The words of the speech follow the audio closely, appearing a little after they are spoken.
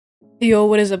Yo,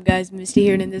 what is up guys, Mistyy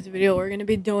here, and in this video we're gonna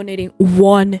be donating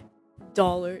 $1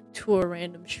 to a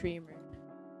random streamer.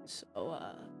 So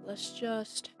let's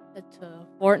just head to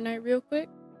Fortnite real quick.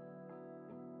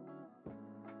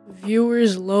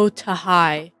 Viewers low to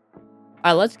high.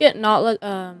 Alright, let's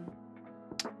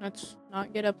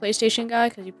not get a PlayStation guy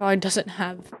because he probably doesn't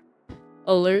have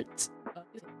alerts.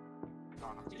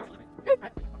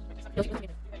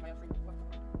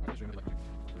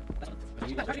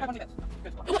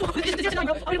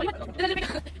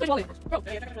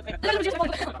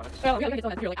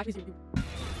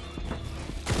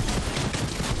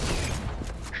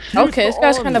 Okay, this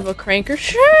guy's kind of a cranker.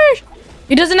 Sure,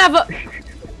 he doesn't have a.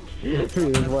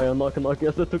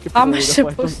 I'm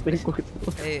supposed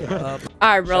to.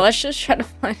 Alright, bro. Let's just try to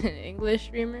find an English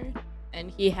streamer,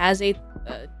 and he has a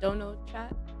dono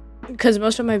chat, because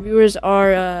most of my viewers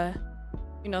are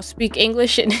speak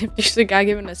English, and if there's a guy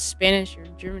giving a Spanish or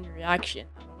German reaction,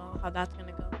 I don't know how that's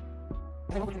gonna go.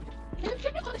 Okay.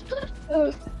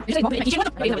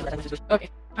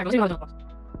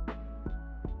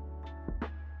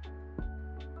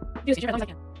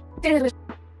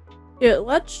 Yeah,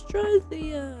 let's try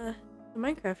the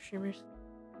Minecraft streamers.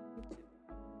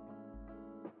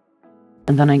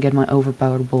 And then I get my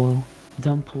overpowered blow.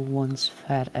 Dumple one's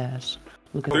fat ass.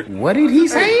 Look at What did he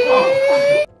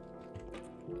say?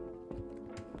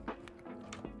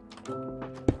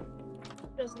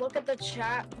 Just look at the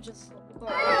chat. Just look.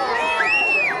 Yeah,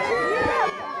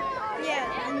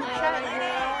 in the chat.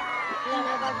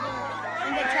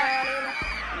 In the chat.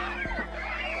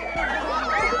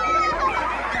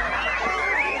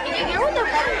 Did you hear what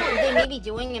they may be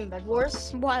doing in Bed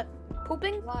Wars? What?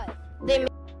 Pooping? What?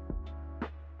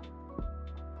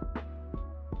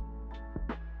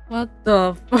 What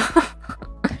the fuck?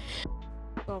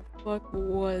 The fuck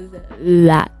was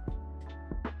that?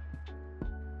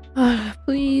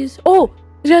 Please. Oh,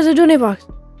 this guy's a donate box.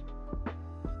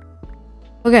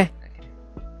 Okay.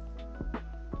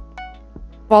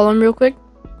 Follow him real quick.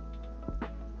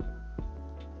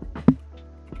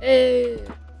 Hey.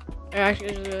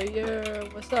 Actually, yeah.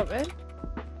 What's up, man?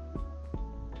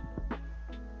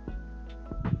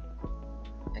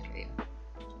 Okay,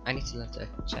 I need to let her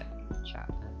check the chat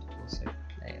and also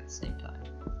play at the same time.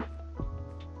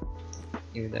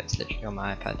 Even though it's literally on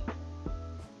my iPad.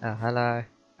 Hello.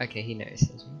 Okay, he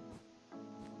notices me.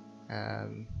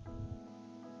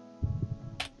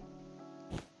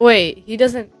 Wait, he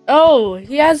doesn't. Oh,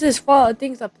 he has his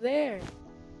things up there.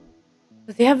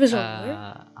 Does he have his own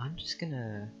alert? I'm just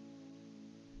gonna.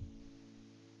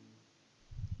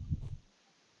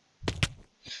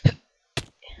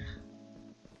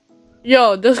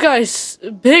 Yo, this guy's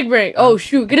big brain. Oh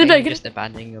shoot, get in bed. Just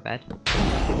abandoning your bed.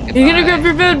 He's gonna grab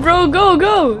your bed, bro. Go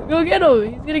get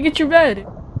him. He's gonna get your bed.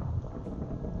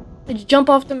 Let's jump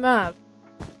off the map.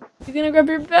 He's gonna grab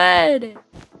your bed.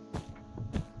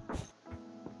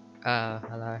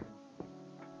 Hello.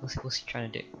 What's he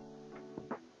trying to do?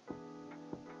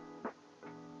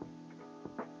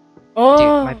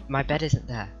 Oh. Dude, my bed isn't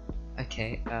there.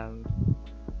 Okay,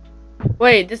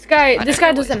 Wait, this guy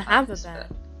doesn't have a bed.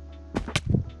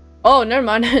 Oh, never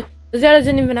mind. This guy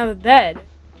doesn't even have a bed.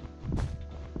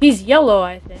 He's yellow,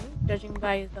 I think, judging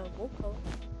by his wool color.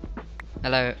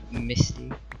 hello,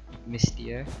 Mistyy.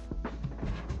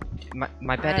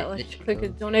 My bed. Alright, let's click the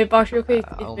donate box real quick.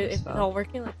 If it's fell. all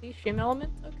working, let's see. Stream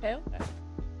elements. Okay.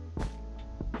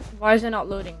 Why is it not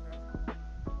loading, bro?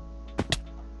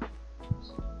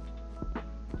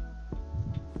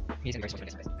 He's in $1 to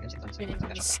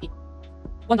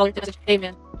message. Hey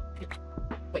man.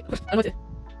 Wait, I know what to.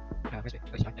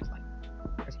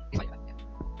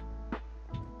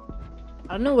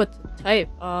 I don't know what to type.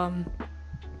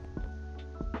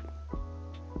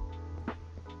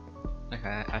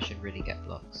 Okay, I should really get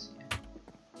blocks.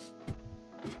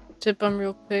 Tip him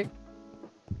real quick.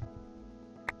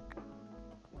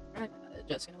 Alright,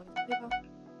 just gonna look at the PayPal.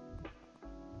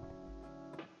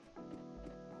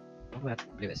 Oh, we have to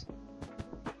do this.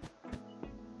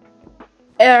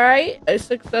 Alright, I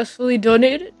successfully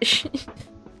donated.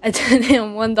 I donated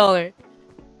him $1.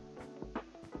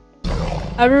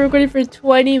 I've been recording for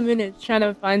 20 minutes trying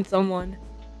to find someone.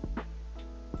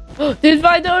 Did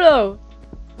find Dodo!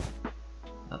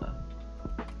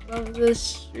 Love this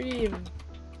stream.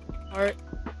 Heart.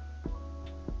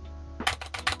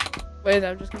 Wait,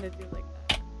 I'm just gonna do like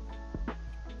that.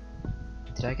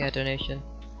 Did I get a donation?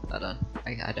 Hold on.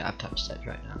 I don't have touch set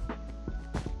right now.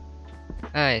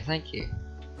 Hey, thank you.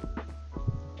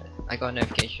 I got a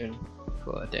notification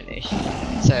for a donation.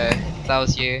 So, if that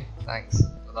was you, thanks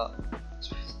a lot.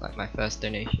 It's like my first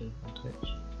donation on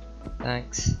Twitch.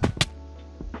 Thanks.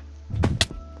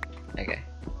 Okay.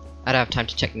 I don't have time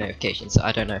to check notifications, so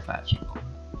I don't know if I actually won.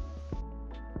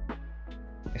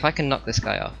 If I can knock this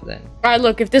guy off, then... Alright,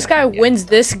 look, if this guy wins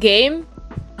this game,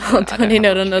 I'll donate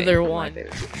out another one.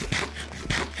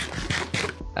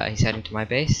 He's heading to my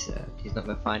base. He's not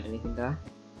gonna find anything there.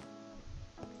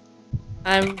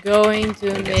 I'm going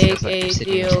to make a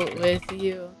deal with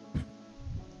you.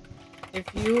 If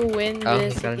you win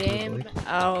this game,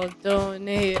 I'll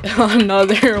donate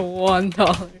another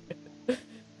 $1.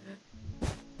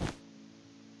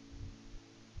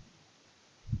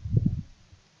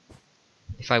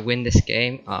 If I win this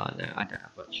game, oh no, I don't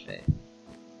have much faith.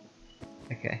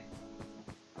 Okay.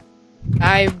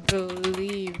 I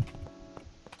believe.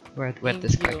 Where'd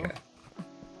this guy go?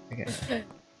 Okay.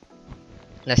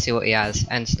 Let's see what he has.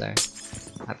 End slow.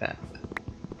 I bet.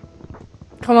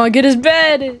 Come on, get his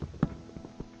bed!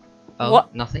 Oh,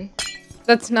 what? Nothing?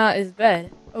 That's not his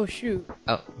bed. Oh shoot.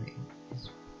 Oh, wait.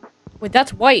 Wait,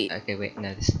 that's white. Okay, wait,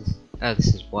 no, this is... Oh,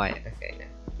 this is white. Okay, no.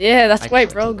 Yeah, that's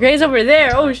white, bro. Gray's over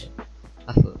there. Oh sh...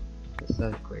 I thought this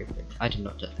was grey. I did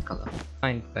not judge the color.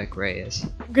 Find where grey is.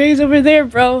 Gray's over there,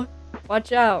 bro.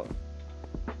 Watch out.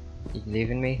 You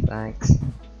believe in me? Thanks.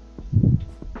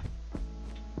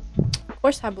 Of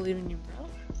course I believe in you, bro.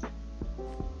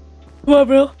 Come on,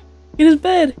 bro. Get his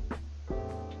bed.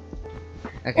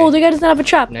 Okay. Oh, the guy doesn't have a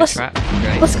trap. No trap.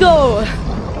 Great. Let's go.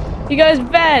 You guys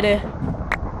bed.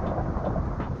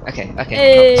 Okay, okay.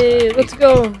 Hey, let's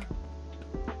go.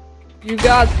 You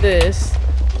got this.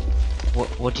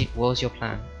 What was your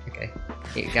plan? Okay.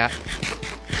 Here you go.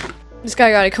 This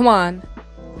guy got it. Come on.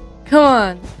 Come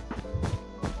on.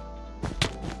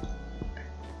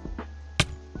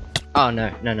 Oh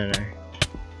no, no, no, no.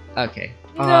 Okay.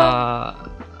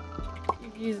 No.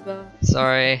 Use the...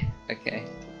 Sorry. Okay.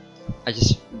 I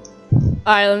just...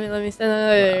 Alright, let me send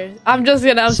another. I'm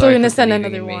still gonna send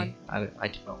another one. I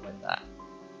did not win that.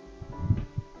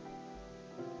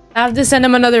 I have to send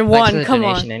him another one. Come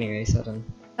on. Anyway, so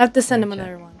I have to send him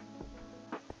another one.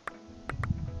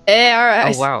 Hey,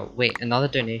 alright. Oh wow, wait, another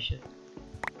donation.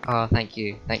 Oh, thank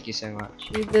you so much.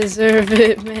 You deserve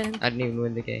it, man. I didn't even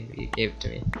win the game, but you gave it to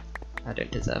me. I don't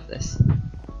deserve this.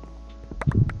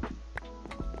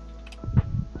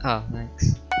 Oh,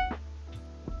 thanks.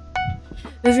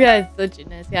 This guy is such a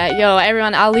nice guy. Yo,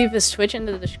 everyone, I'll leave his Twitch in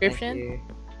the description.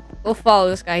 Go follow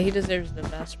this guy. He deserves the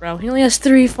best, bro. He only has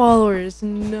 3 followers.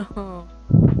 No.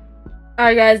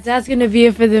 Alright, guys. That's going to be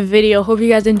it for the video. Hope you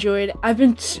guys enjoyed. I've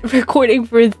been recording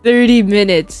for 30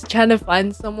 minutes trying to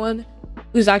find someone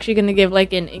who's actually going to give,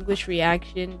 like, an English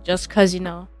reaction. Just because, you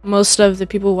know, most of the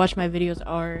people who watch my videos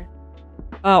are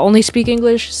only speak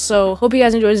English. So, hope you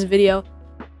guys enjoyed this video.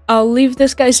 I'll leave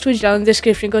this guy's Twitch down in the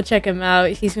description. Go check him out.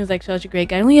 He seems like such a great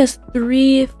guy. He only has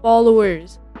 3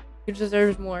 followers. He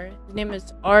deserves more. His name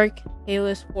is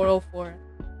ArkHalis404.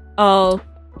 I'll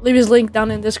leave his link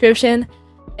down in the description.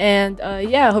 And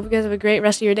yeah, I hope you guys have a great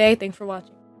rest of your day. Thanks for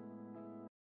watching.